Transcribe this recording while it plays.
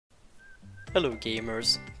Hello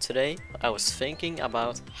gamers, today I was thinking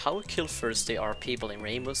about how kill-thirsty are people in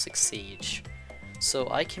Rainbow Six Siege. So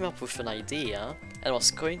I came up with an idea and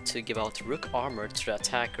was going to give out rook armor to the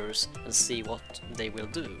attackers and see what they will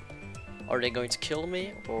do. Are they going to kill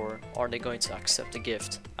me or are they going to accept the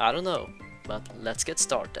gift? I don't know, but let's get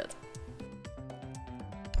started.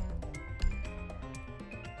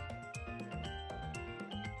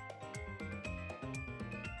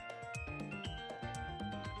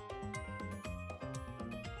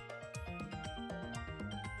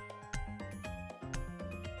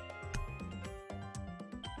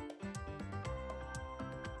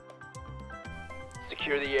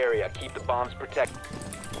 Secure the area. Keep the bombs protected.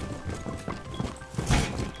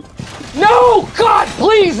 No! God,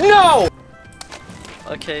 please, no!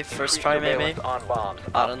 Okay, first Increase try maybe. surveillance on bombs.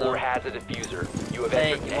 I don't know. Op 4 has a diffuser. You have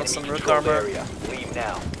Hey, entered you want some enemy rook controlled armor? area. Leave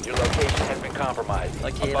now. Your location has been compromised.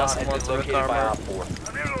 Okay, A bomb doesn't has want been rook located by armor.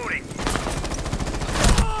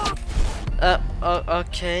 Op 4.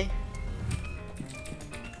 Okay.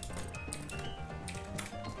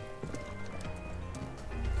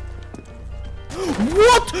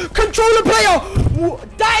 What? Controller player!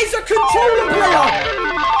 That is a controller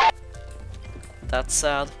player! That's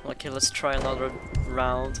sad. Okay, let's try another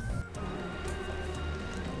round.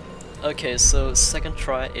 Okay, so second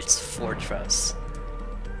try, it's Fortress.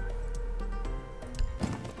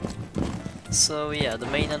 So yeah, the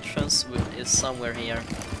main entrance is somewhere here.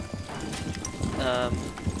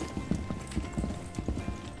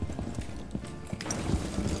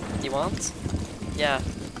 You want? Yeah.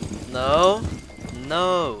 No.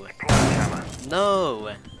 No.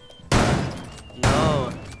 No.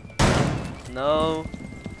 No. No.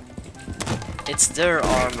 It's their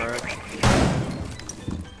armor.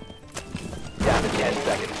 Down to 10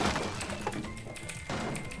 seconds.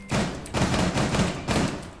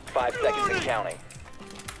 5 seconds and counting.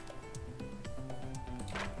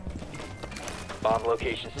 Bomb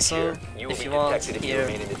location secure. So, You will if be you want, detected if you here,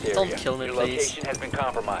 remain in this area. don't kill me, Your please. location has been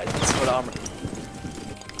compromised. It's for the armor.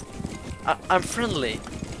 I'm friendly.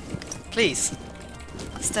 Please.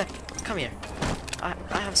 Step, come here. I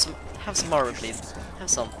have some armor, please. Have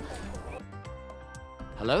some.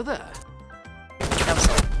 Hello there. Have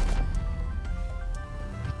some.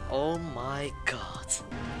 Oh my god.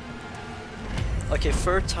 Okay,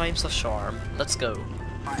 third time's a charm. Let's go.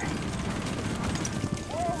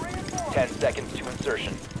 10 seconds to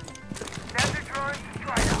insertion.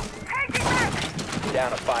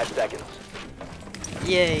 Down to 5 seconds.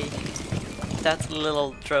 Yay. That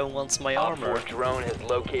little drone wants my Op armor. 4 drone has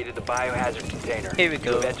located the biohazard container. Here we You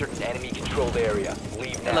go. have entered an enemy-controlled area.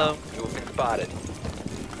 Leave now. Hello. You have been spotted.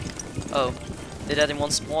 Oh, did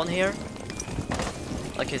anyone spawn here?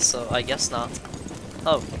 Okay, so I guess not.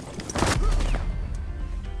 Oh.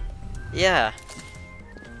 Yeah.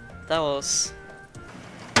 That was...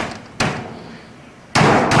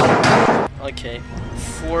 Okay,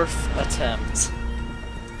 fourth attempt.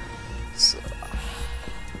 So...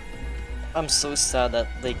 I'm so sad that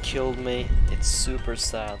they killed me. It's super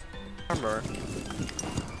sad. Armor.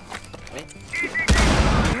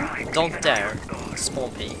 Wait. Don't dare. Spawn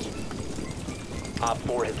peek. Op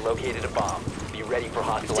 4 has located a bomb. Be ready for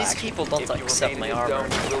hostile These action. people don't If you accept remain my in this armor.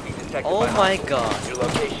 zone, you will be detected Oh by my hostiles. god. Your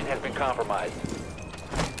location has been compromised.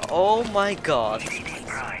 Oh my god.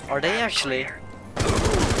 Are they actually?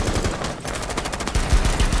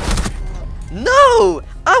 No!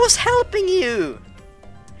 I was helping you!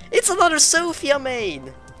 It's another Sophia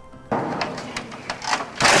main!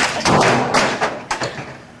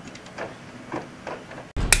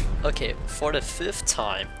 Okay, for the fifth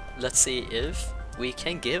time, let's see if we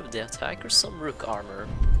can give the attacker some rook armor.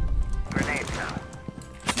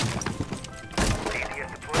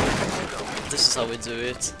 This is how we do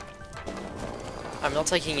it. I'm not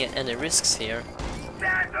taking any risks here.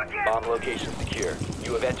 Bomb location secure.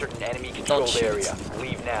 You have entered an enemy-controlled shoot. area.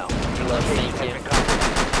 Leave now. Your Love, location thank has you. been compromised.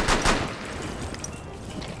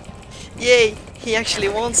 Yay! He actually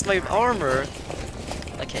wants my armor!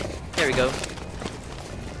 Okay, here we go.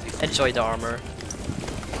 Enjoy the armor.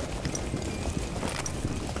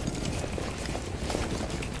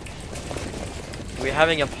 We're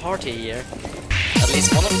having a party here. At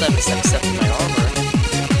least one of them is accepting my armor.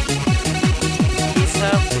 He's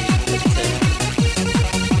happy.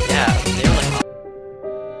 Yeah, they're like...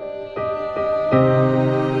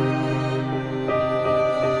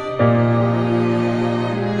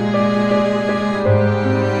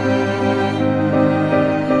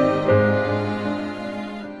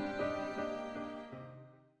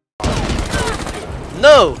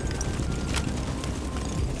 No!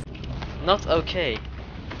 Not okay.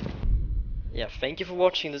 Yeah, thank you for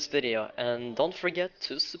watching this video and don't forget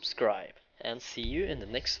to subscribe. and see you in the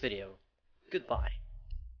next video. Goodbye.